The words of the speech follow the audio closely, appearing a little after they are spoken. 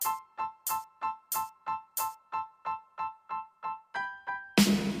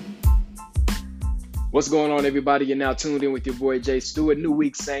What's going on, everybody? You're now tuned in with your boy Jay Stewart. New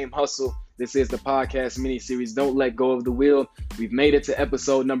week, same hustle. This is the podcast mini-series, Don't Let Go of the Wheel. We've made it to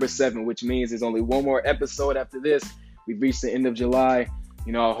episode number 7, which means there's only one more episode after this. We've reached the end of July.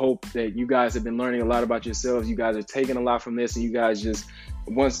 I hope that you guys have been learning a lot about yourselves. You guys are taking a lot from this, and you guys just,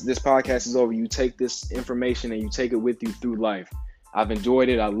 once this podcast is over, you take this information and you take it with you through life. I've enjoyed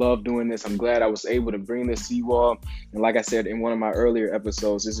it. I love doing this. I'm glad I was able to bring this to you all. And like I said in one of my earlier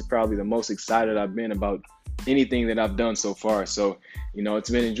episodes, this is probably the most excited I've been about anything that I've done so far. So, it's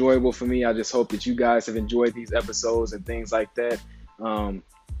been enjoyable for me. I just hope that you guys have enjoyed these episodes and things like that. We're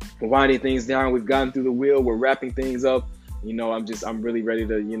winding things down. We've gotten through the wheel. We're wrapping things up. I'm really ready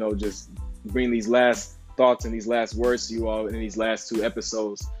to, just bring these last thoughts and these last words to you all in these last 2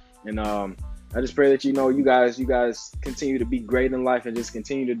 episodes. And I just pray that, you guys continue to be great in life and just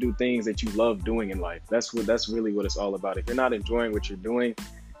continue to do things that you love doing in life. That's really what it's all about. If you're not enjoying what you're doing,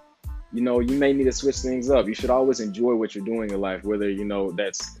 you may need to switch things up. You should always enjoy what you're doing in life, whether,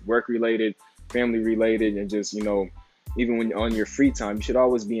 that's work related, family related, and just, even when you're on your free time, you should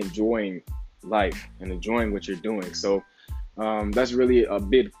always be enjoying life and enjoying what you're doing. So that's really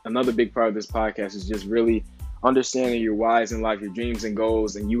another big part of this podcast is just really understanding your whys in life, your dreams and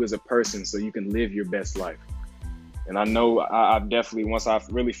goals, and you as a person so you can live your best life. And I know I've definitely, once I've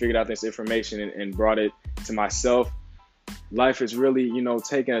really figured out this information and brought it to myself, life is really,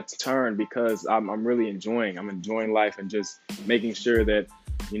 taking a turn because I'm really enjoying life and just making sure that,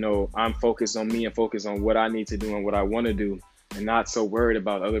 I'm focused on me and focused on what I need to do and what I want to do and not so worried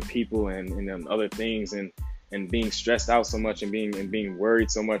about other people and other things and being stressed out so much and being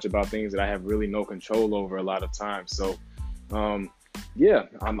worried so much about things that I have really no control over a lot of times. So, I'm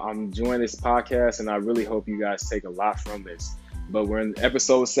enjoying this podcast and I really hope you guys take a lot from this. But we're in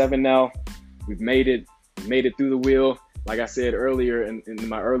episode 7 now. We've made it through the wheel. Like I said earlier in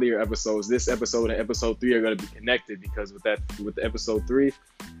my earlier episodes, this episode and episode 3 are going to be connected because with the episode 3,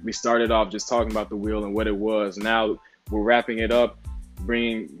 we started off just talking about the wheel and what it was. Now we're wrapping it up,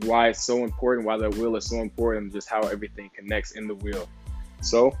 bringing why it's so important, why the wheel is so important, and just how everything connects in the wheel.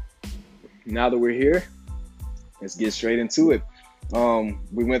 So now that we're here, let's get straight into it.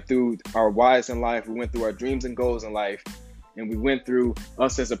 We went through our whys in life, we went through our dreams and goals in life, and we went through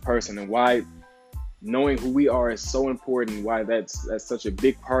us as a person and why knowing who we are is so important, why that's such a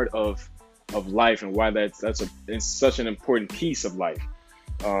big part of life, and why it's such an important piece of life.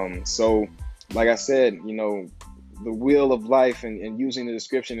 So like I said, the wheel of life and using the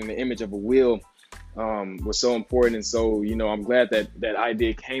description and the image of a wheel was so important. And so, I'm glad that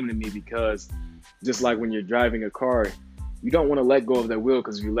idea came to me because just like when you're driving a car, you don't want to let go of that wheel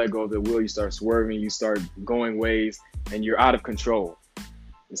because if you let go of the wheel, you start swerving, you start going ways and you're out of control.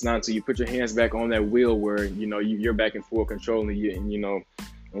 It's not until you put your hands back on that wheel where, you're back in full control and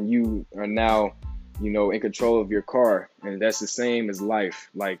you are now, in control of your car. And that's the same as life.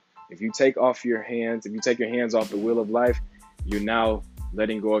 Like, if you take your hands off the wheel of life, you're now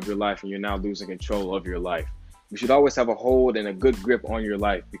letting go of your life and you're now losing control of your life. You should always have a hold and a good grip on your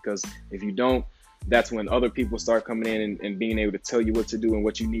life because if you don't, that's when other people start coming in and being able to tell you what to do and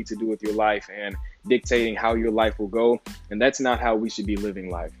what you need to do with your life and dictating how your life will go. And that's not how we should be living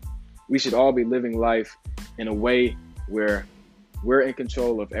life. We should all be living life in a way where we're in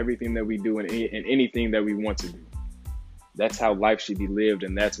control of everything that we do and anything that we want to do. That's how life should be lived,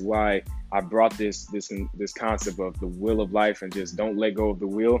 and that's why I brought this concept of the wheel of life and just don't let go of the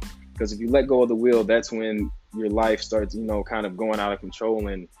wheel. Because if you let go of the wheel, that's when your life starts, kind of going out of control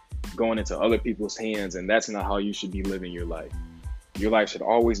and going into other people's hands, and that's not how you should be living your life. Your life should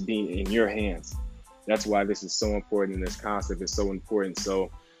always be in your hands. That's why this is so important, and this concept is so important. So,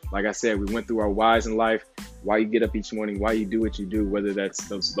 like I said, we went through our whys in life, why you get up each morning, why you do what you do, whether that's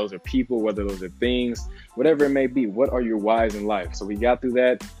those are people, whether those are things, whatever it may be. What are your whys in life? So we got through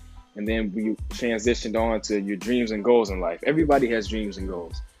that, and then we transitioned on to your dreams and goals in life. Everybody has dreams and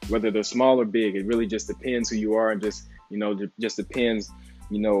goals, whether they're small or big. It really just depends who you are and just depends,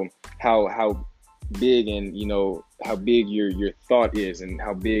 how big and, how big your thought is and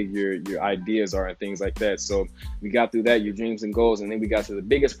how big your ideas are and things like that. So we got through that, your dreams and goals, and then we got to the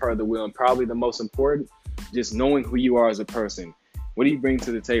biggest part of the wheel and probably the most important, just knowing who you are as a person. What do you bring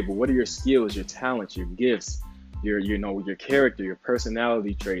to the table? What are your skills, your talents, your gifts, your character, your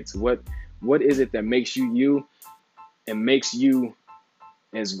personality traits? What is it that makes you you and makes you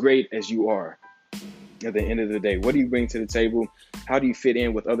as great as you are at the end of the day? What do you bring to the table? How do you fit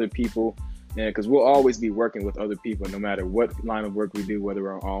in with other people? Because we'll always be working with other people, no matter what line of work we do, whether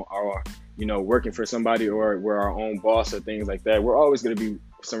we're working for somebody or we're our own boss or things like that. We're always going to be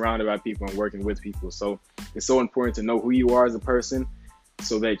surrounded by people and working with people. So it's so important to know who you are as a person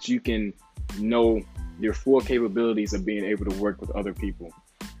so that you can know your full capabilities of being able to work with other people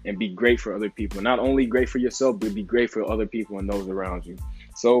and be great for other people. Not only great for yourself, but be great for other people and those around you.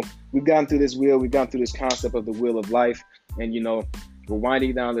 So we've gone through this wheel, we've gone through this concept of the wheel of life, and we're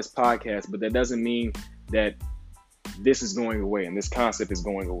winding down this podcast, but that doesn't mean that this is going away and this concept is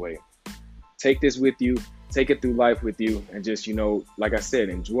going away. Take this with you, take it through life with you, and just, like I said,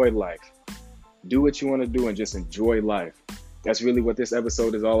 enjoy life. Do what you want to do and just enjoy life. That's really what this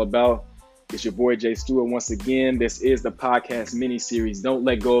episode is all about. It's your boy Jay Stewart once again. This is the podcast mini series, Don't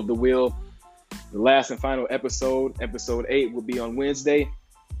Let Go of the Wheel. The last and final episode, episode 8, will be on Wednesday.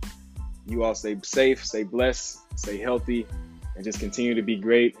 You all stay safe, stay blessed, stay healthy, and just continue to be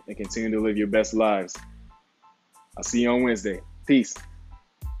great and continue to live your best lives. I'll see you on Wednesday. Peace.